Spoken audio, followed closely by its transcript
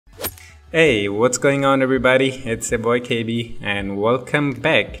Hey, what's going on everybody? It's your boy KB and welcome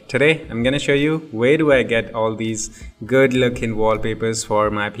back. Today I'm gonna show you where do I get all these good looking wallpapers for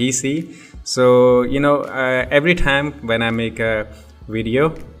my PC. So every time when I make a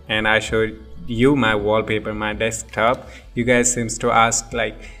video and I show you my wallpaper, my desktop, you guys seems to ask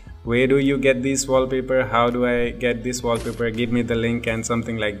like, where do you get this wallpaper? How do I get this wallpaper? Give me the link and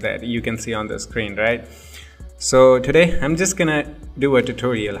something like that. You can see on the screen, right? So today I'm just gonna do a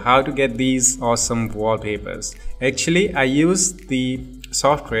tutorial how to get these awesome wallpapers. Actually, I use the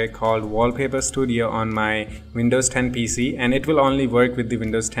software called Wallpaper Studio on my Windows 10 PC, and it will only work with the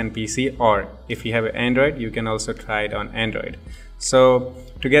Windows 10 PC, or if you have an Android you can also try it on Android. So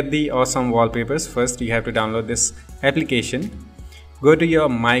to get the awesome wallpapers, first you have to download this application. Go to your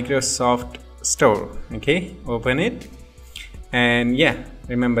Microsoft Store, okay, open it, and yeah,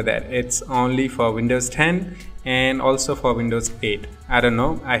 remember that it's only for Windows 10 and also for Windows 8. I don't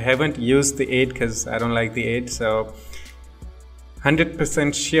know, I haven't used the 8 because I don't like the 8, so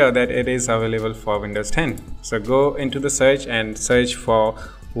 100% sure that it is available for Windows 10. So go into the search and search for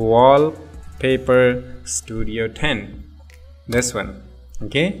Wallpaper Studio 10, this one,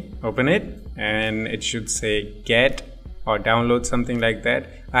 okay, open it and it should say get or download, something like that.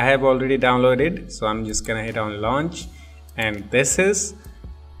 I have already downloaded, so I'm just gonna hit on launch, and this is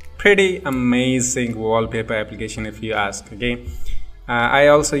pretty amazing wallpaper application if you ask, okay. I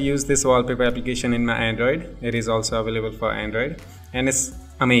also use this wallpaper application in my Android. It is also available for Android, and it's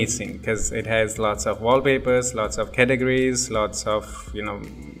amazing because it has lots of wallpapers, lots of categories, lots of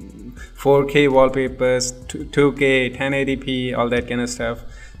 4K wallpapers, 2K, 1080p, all that kind of stuff.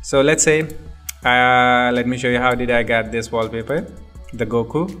 So let's say let me show you how did I get this wallpaper, the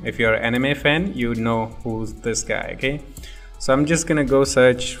Goku. If you're an anime fan, you know who's this guy, okay. So I'm just gonna go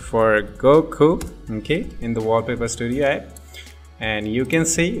search for Goku, okay, in the Wallpaper Studio app, and you can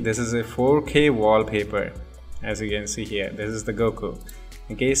see this is a 4K wallpaper. As you can see here, this is the Goku,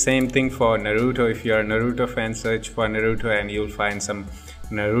 okay. Same thing for Naruto. If you're a Naruto fan, search for Naruto and you'll find some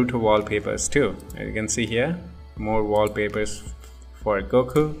Naruto wallpapers too. As you can see here, more wallpapers for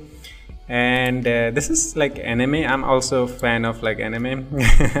Goku. And this is like anime. I'm also a fan of like anime.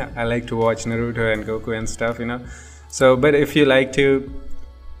 I like to watch Naruto and Goku and stuff, So, but if you like to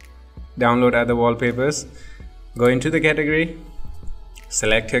download other wallpapers, go into the category,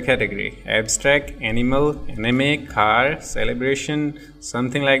 select your category, abstract, animal, anime, car, celebration,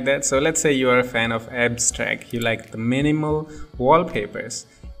 something like that. So let's say you are a fan of abstract, you like the minimal wallpapers.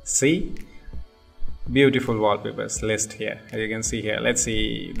 See, beautiful wallpapers list here, as you can see here. Let's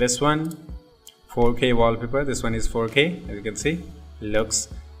see this one, 4K wallpaper. This one is 4K, as you can see, looks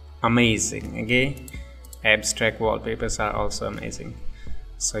amazing, okay. Abstract wallpapers are also amazing.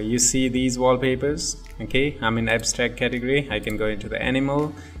 So you see these wallpapers, okay. I'm in abstract category. I can go into the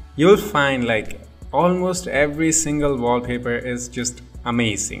animal. You'll find like almost every single wallpaper is just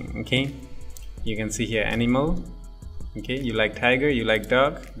amazing, okay. You can see here animal, okay. You like tiger, you like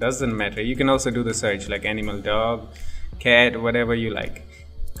dog, doesn't matter. You can also do the search like animal, dog, cat, whatever you like.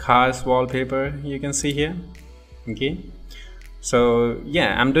 Cars wallpaper, you can see here, okay. So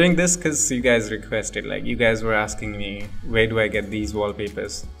yeah, I'm doing this because you guys requested, like you guys were asking me where do I get these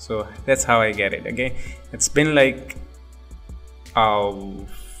wallpapers. So that's how I get it, okay. It's been like 1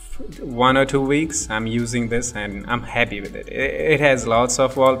 or 2 weeks I'm using this and I'm happy with it. It has lots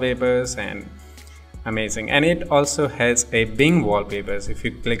of wallpapers and amazing, and it also has a Bing wallpapers. If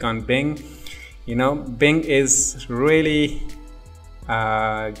you click on Bing, Bing is really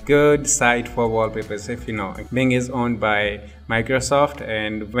a good site for wallpapers. If Bing is owned by Microsoft,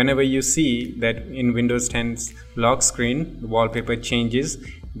 and whenever you see that in Windows 10's lock screen the wallpaper changes,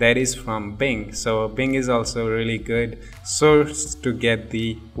 that is from Bing. So Bing is also a really good source to get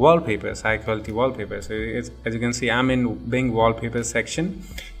the wallpapers, high quality wallpapers. So as you can see, I'm in Bing wallpaper section,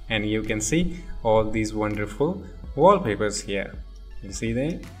 and you can see all these wonderful wallpapers here. You see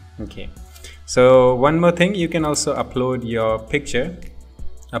that? Okay. So one more thing, you can also upload your picture,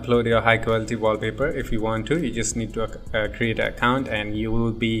 upload your high quality wallpaper if you want to. You just need to create an account and you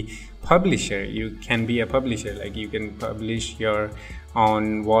will be publisher. You can be a publisher, like you can publish your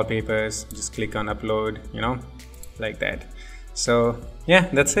own wallpapers. Just click on upload, like that. So yeah,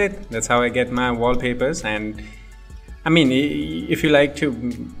 that's it. That's how I get my wallpapers. And I mean, if you like to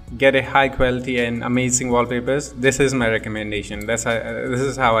get a high quality and amazing wallpapers, this is my recommendation. This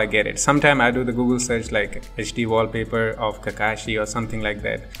is how I get it. Sometimes I do the Google search like HD wallpaper of Kakashi or something like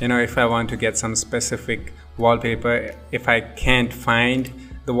that. If I want to get some specific wallpaper, if I can't find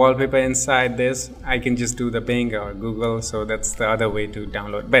the wallpaper inside this, I can just do the Bing or Google. So that's the other way to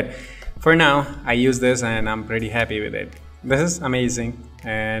download. But for now, I use this and I'm pretty happy with it. This is amazing.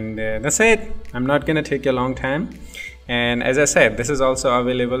 and that's it. I'm not gonna take a long time. And as I said, this is also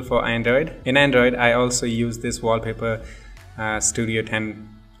available for Android. In Android, I also use this Wallpaper Studio 10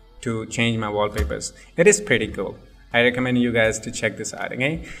 to change my wallpapers. It is pretty cool. I recommend you guys to check this out.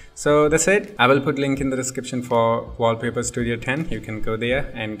 Okay, so that's it. I will put link in the description for Wallpaper Studio 10. You can go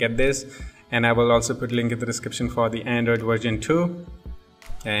there and get this, and I will also put link in the description for the Android version 2.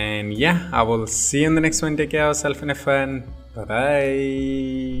 And yeah, I will see you in the next one. Take care of yourself and have fun. Bye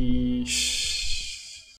bye.